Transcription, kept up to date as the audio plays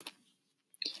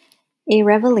A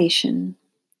revelation.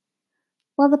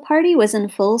 While the party was in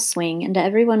full swing and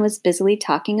everyone was busily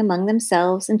talking among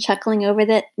themselves and chuckling over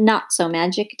the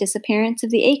not-so-magic disappearance of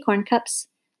the acorn cups,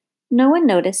 no one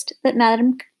noticed that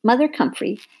Mother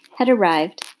Comfrey had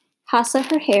arrived.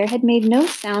 Hassa, her hair, had made no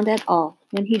sound at all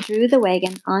when he drew the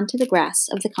wagon onto the grass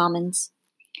of the commons.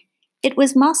 It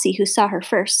was Mossy who saw her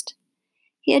first.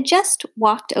 He had just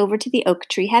walked over to the oak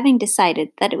tree, having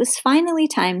decided that it was finally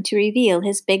time to reveal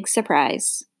his big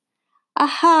surprise.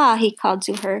 "Aha!" he called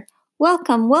to her.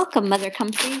 "Welcome, welcome, Mother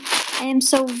Comfrey. I am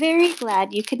so very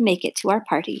glad you could make it to our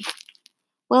party."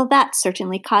 Well, that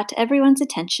certainly caught everyone's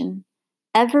attention.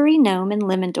 Every gnome in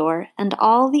Limindoor, and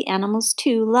all the animals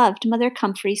too, loved Mother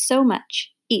Comfrey so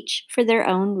much, each for their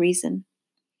own reason.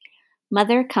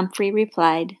 Mother Comfrey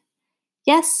replied,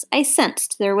 "Yes, I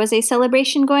sensed there was a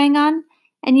celebration going on,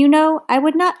 and you know I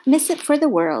would not miss it for the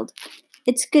world.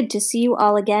 It's good to see you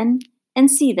all again, and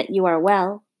see that you are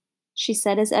well," she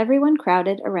said as everyone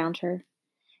crowded around her.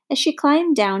 As she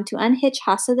climbed down to unhitch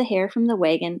Hassa the hare from the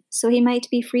wagon so he might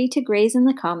be free to graze in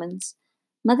the commons,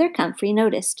 Mother Comfrey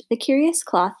noticed the curious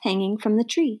cloth hanging from the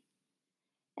tree.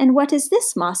 "And what is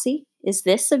this, Mossy? Is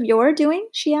this of your doing?"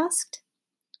 she asked.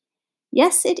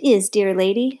 "Yes, it is, dear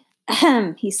lady,"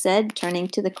 "Ahem," he said, turning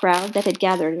to the crowd that had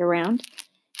gathered around.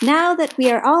 "Now that we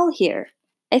are all here,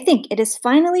 I think it is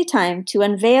finally time to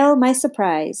unveil my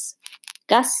surprise.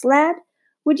 Gus, lad,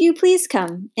 would you please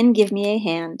come and give me a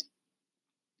hand?"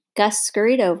 Gus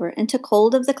scurried over and took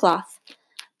hold of the cloth.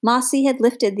 Mossy had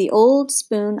lifted the old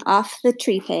spoon off the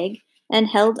tree peg and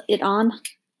held it on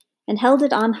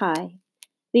high.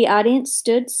 The audience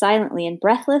stood silently in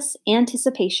breathless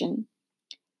anticipation.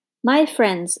 "My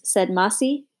friends," said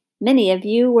Mossy, "many of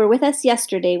you were with us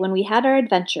yesterday when we had our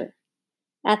adventure."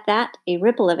 At that, a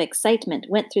ripple of excitement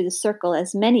went through the circle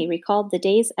as many recalled the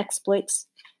day's exploits.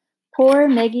 Poor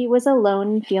Meggie was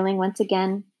alone in feeling once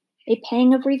again, a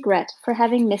pang of regret for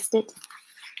having missed it.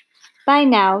 "By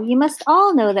now, you must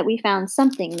all know that we found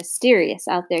something mysterious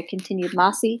out there," continued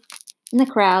Mossy, and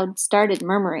the crowd started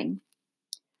murmuring.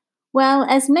 "Well,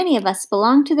 as many of us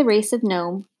belong to the race of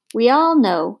gnome, we all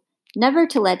know never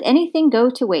to let anything go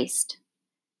to waste.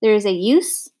 There is a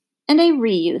use and a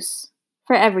reuse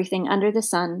for everything under the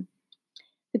sun."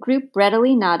 The group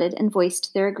readily nodded and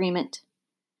voiced their agreement.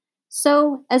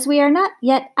 "So, as we are not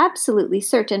yet absolutely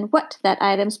certain what that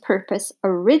item's purpose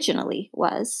originally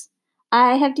was,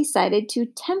 I have decided to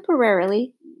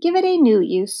temporarily give it a new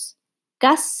use.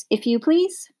 Gus, if you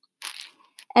please."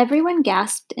 Everyone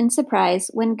gasped in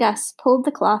surprise when Gus pulled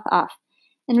the cloth off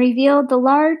and revealed the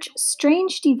large,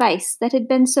 strange device that had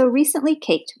been so recently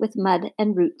caked with mud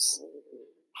and roots.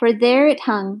 For there it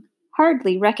hung,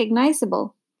 hardly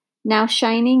recognizable, now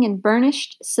shining in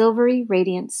burnished, silvery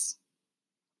radiance.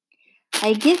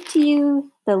 "I give to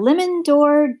you the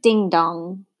Limindoor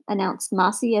ding-dong," announced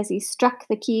Mossy as he struck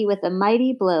the key with a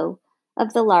mighty blow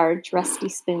of the large, rusty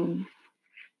spoon.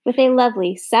 With a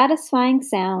lovely, satisfying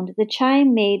sound the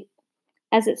chime made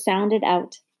as it sounded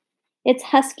out. Its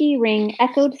husky ring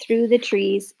echoed through the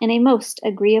trees in a most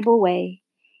agreeable way.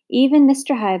 Even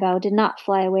Mr. Highbough did not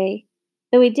fly away,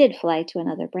 though he did fly to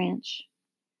another branch.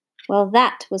 "Well,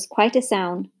 that was quite a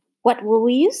sound. What will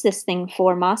we use this thing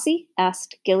for, Mossy?"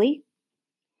 asked Gilly.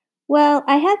 "Well,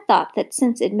 I had thought that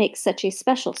since it makes such a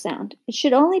special sound, it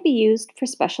should only be used for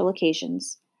special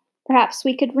occasions. Perhaps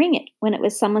we could ring it when it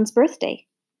was someone's birthday."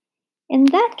 "In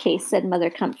that case," said Mother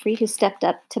Comfrey, who stepped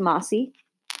up to Mossy,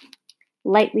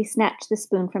 lightly snatched the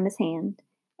spoon from his hand,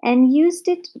 and used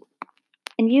it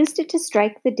to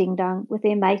strike the ding-dong with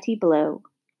a mighty blow.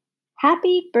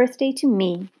 "Happy birthday to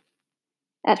me!"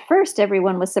 At first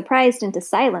everyone was surprised into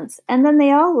silence, and then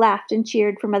they all laughed and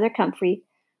cheered for Mother Comfrey,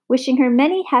 wishing her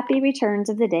many happy returns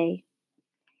of the day.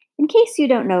 In case you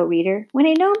don't know, reader, when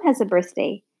a gnome has a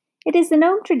birthday, it is the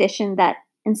gnome tradition that,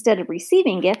 instead of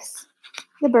receiving gifts,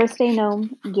 the birthday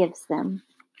gnome gives them.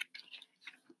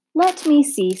 "Let me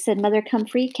see," said Mother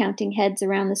Comfrey, counting heads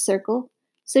around the circle,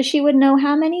 so she would know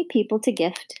how many people to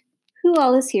gift. "Who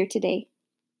all is here today?"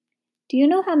 "Do you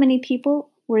know how many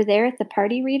people were there at the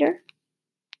party, reader?"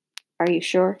 "Are you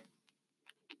sure?"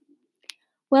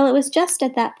 Well, it was just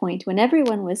at that point, when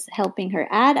everyone was helping her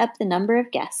add up the number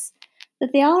of guests,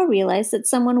 that they all realized that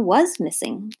someone was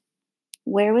missing.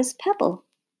 Where was Pebble?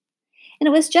 And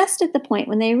it was just at the point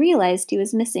when they realized he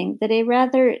was missing that a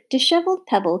rather disheveled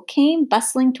Pebble came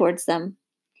bustling towards them.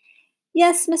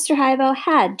 Yes, Mr. Highbough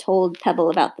had told Pebble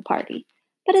about the party,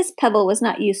 but as Pebble was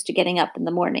not used to getting up in the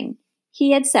morning,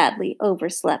 he had sadly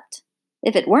overslept.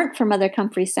 If it weren't for Mother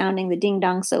Comfrey sounding the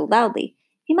ding-dong so loudly,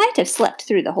 he might have slept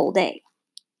through the whole day.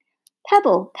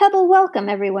 "Pebble, Pebble, welcome,"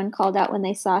 everyone called out when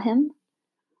they saw him.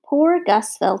 Poor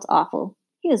Gus felt awful.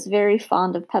 He was very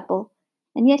fond of Pebble,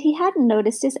 and yet he hadn't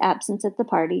noticed his absence at the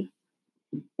party.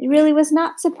 It really was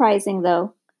not surprising,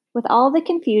 though, with all the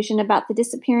confusion about the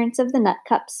disappearance of the nut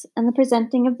cups and the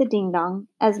presenting of the ding-dong,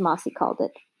 as Mossy called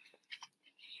it.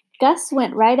 Gus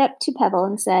went right up to Pebble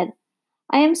and said,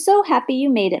 "I am so happy you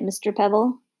made it, Mr.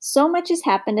 Pebble. So much has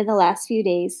happened in the last few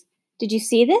days. Did you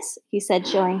see this?" he said,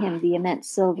 showing him the immense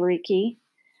silvery key.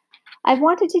 "I've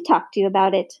wanted to talk to you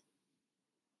about it."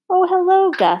 "Oh,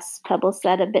 hello, Gus," Pebble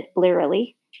said a bit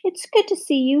blearily. "It's good to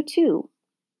see you, too."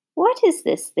 "What is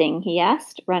this thing?" he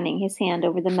asked, running his hand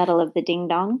over the metal of the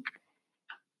ding-dong.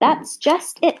 "That's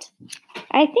just it.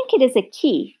 I think it is a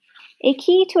key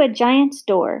to a giant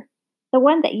door, the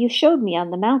one that you showed me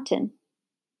on the mountain."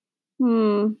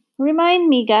 Remind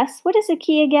me, Gus, what is a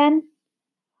key again?"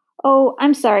 "Oh,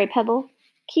 I'm sorry, Pebble.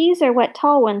 Keys are what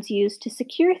tall ones use to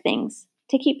secure things,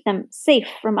 to keep them safe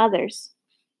from others."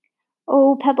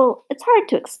 "Oh, Pebble, it's hard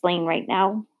to explain right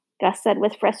now," Gus said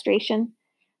with frustration,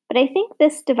 "but I think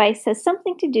this device has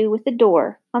something to do with the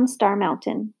door on Star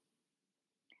Mountain."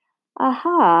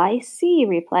 "Aha, I see,"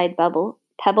 replied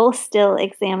Pebble, still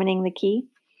examining the key.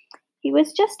 He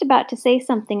was just about to say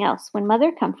something else when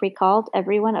Mother Comfrey called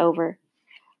everyone over.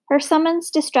 Her summons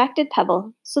distracted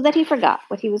Pebble so that he forgot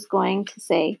what he was going to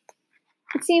say.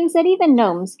 It seems that even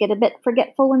gnomes get a bit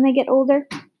forgetful when they get older.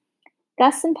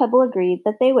 Gus and Pebble agreed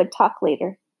that they would talk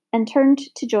later, and turned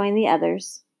to join the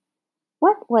others.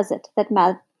 What was it that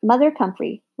Mother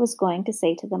Comfrey was going to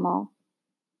say to them all?